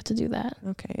 we have to do that.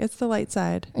 Okay, it's The Light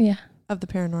Side of the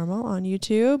Paranormal on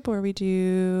YouTube, where we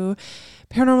do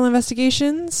paranormal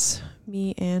investigations,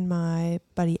 me and my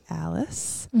buddy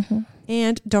Alice.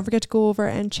 And don't forget to go over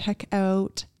and check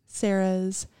out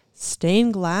Sarah's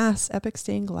epic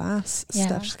stained glass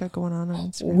stuff she's got going on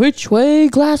Instagram. Which Way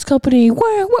Glass Company.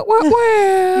 Where?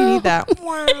 We need that.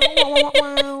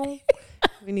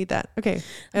 We need that. Okay.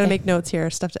 I gotta make notes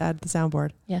here, stuff to add to the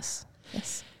soundboard. Yes.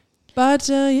 But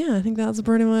I think that's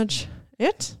pretty much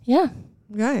it. Yeah.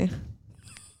 Okay.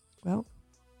 Well,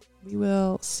 we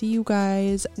will see you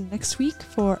guys next week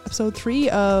for episode 3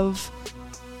 of,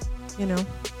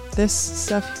 this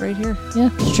stuff right here. Yeah.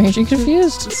 Strange and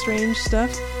confused. The strange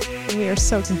stuff. And we are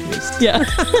so confused. Yeah.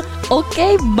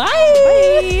 Okay.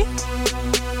 Bye. Bye.